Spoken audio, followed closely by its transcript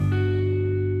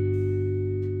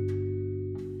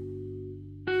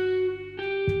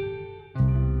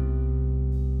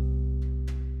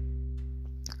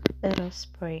us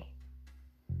pray.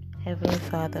 Heavenly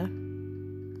Father,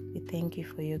 we thank you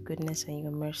for your goodness and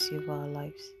your mercy over our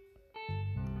lives.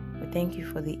 We thank you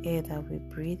for the air that we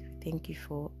breathe. We thank you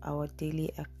for our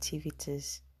daily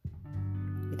activities.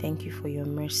 We thank you for your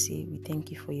mercy. We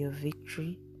thank you for your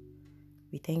victory.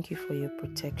 We thank you for your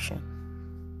protection.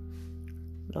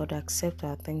 Lord, accept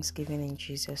our thanksgiving in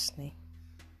Jesus' name.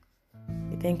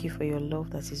 We thank you for your love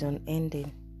that is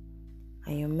unending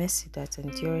and your mercy that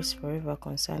endures forever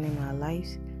concerning our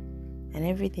lives and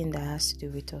everything that has to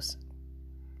do with us.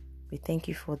 We thank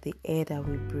you for the air that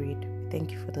we breathe. We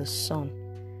thank you for the sun.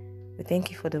 We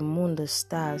thank you for the moon, the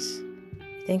stars.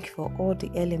 We thank you for all the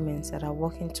elements that are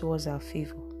working towards our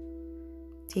favor.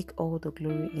 Take all the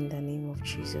glory in the name of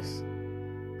Jesus.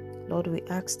 Lord, we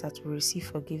ask that we receive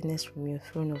forgiveness from your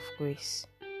throne of grace.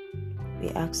 We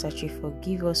ask that you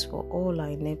forgive us for all our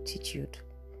ineptitude.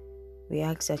 We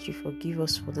ask that you forgive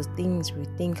us for the things we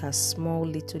think are small,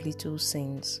 little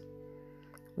sins.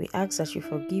 We ask that you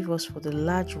forgive us for the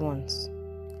large ones.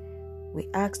 We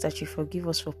ask that you forgive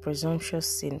us for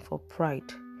presumptuous sin, for pride,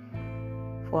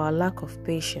 for our lack of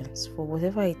patience, for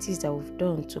whatever it is that we've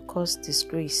done to cause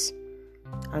disgrace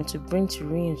and to bring to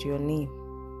ruin your name.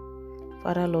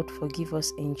 Father, Lord, forgive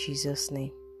us in Jesus'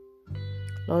 name.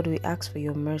 Lord, we ask for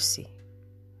your mercy.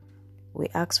 We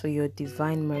ask for your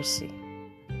divine mercy.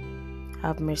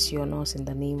 Have mercy on us in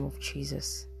the name of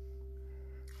Jesus.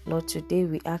 Lord, today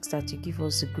we ask that you give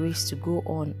us the grace to go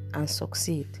on and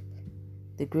succeed,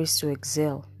 the grace to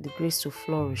excel, the grace to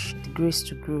flourish, the grace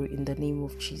to grow in the name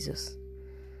of Jesus.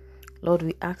 Lord,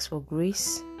 we ask for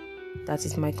grace that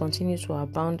it might continue to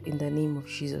abound in the name of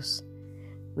Jesus.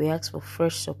 We ask for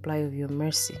fresh supply of your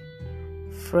mercy,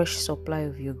 fresh supply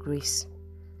of your grace,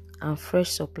 and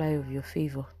fresh supply of your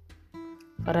favor.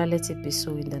 Father, let it be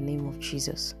so in the name of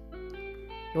Jesus.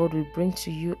 Lord, we bring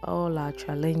to you all our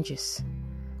challenges,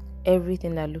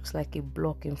 everything that looks like a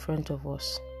block in front of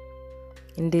us.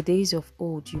 In the days of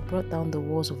old, you brought down the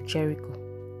walls of Jericho.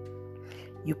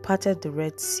 You parted the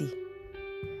Red Sea.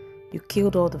 You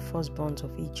killed all the firstborns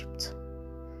of Egypt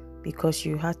because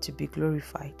you had to be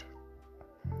glorified.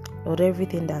 Lord,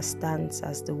 everything that stands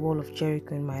as the wall of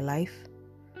Jericho in my life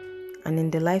and in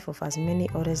the life of as many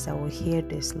others that will hear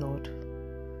this, Lord,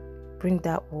 bring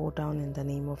that wall down in the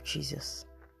name of Jesus.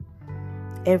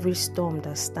 Every storm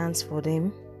that stands for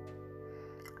them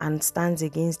and stands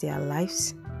against their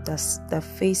lives, that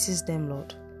faces them,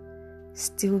 Lord,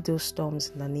 still those storms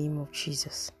in the name of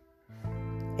Jesus.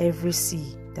 Every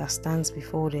sea that stands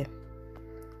before them,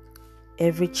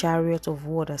 every chariot of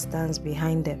war that stands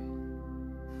behind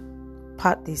them,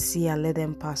 part the sea and let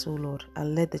them pass, O Lord,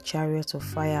 and let the chariots of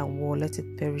fire and war, let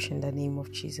it perish in the name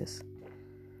of Jesus.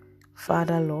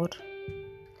 Father, Lord,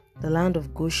 the land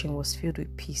of Goshen was filled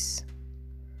with peace,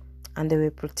 and they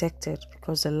were protected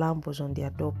because the Lamb was on their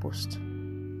doorpost.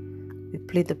 We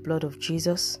plead the blood of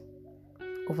Jesus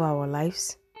over our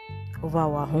lives, over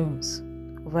our homes,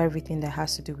 over everything that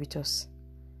has to do with us.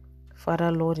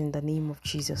 Father, Lord, in the name of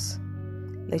Jesus,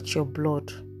 let your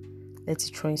blood, let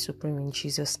it reign supreme in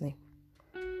Jesus' name.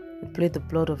 We plead the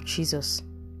blood of Jesus.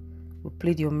 We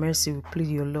plead your mercy. We plead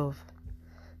your love.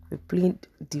 We plead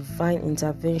divine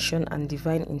intervention and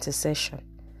divine intercession.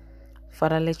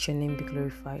 Father, let your name be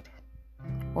glorified.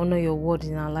 Honor your word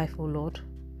in our life, O Lord.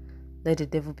 Let the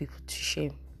devil be put to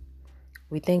shame.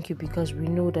 We thank you because we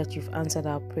know that you've answered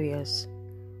our prayers.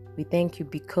 We thank you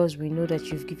because we know that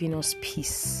you've given us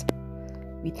peace.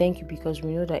 We thank you because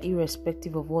we know that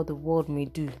irrespective of what the world may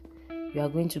do, you are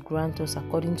going to grant us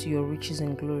according to your riches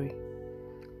and glory.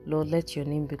 Lord, let your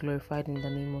name be glorified in the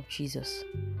name of Jesus.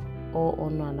 All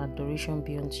honor and adoration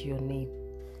be unto your name.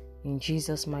 In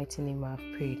Jesus' mighty name I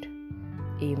have prayed.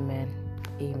 Amen.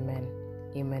 Amen.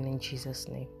 Amen in Jesus'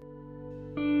 name.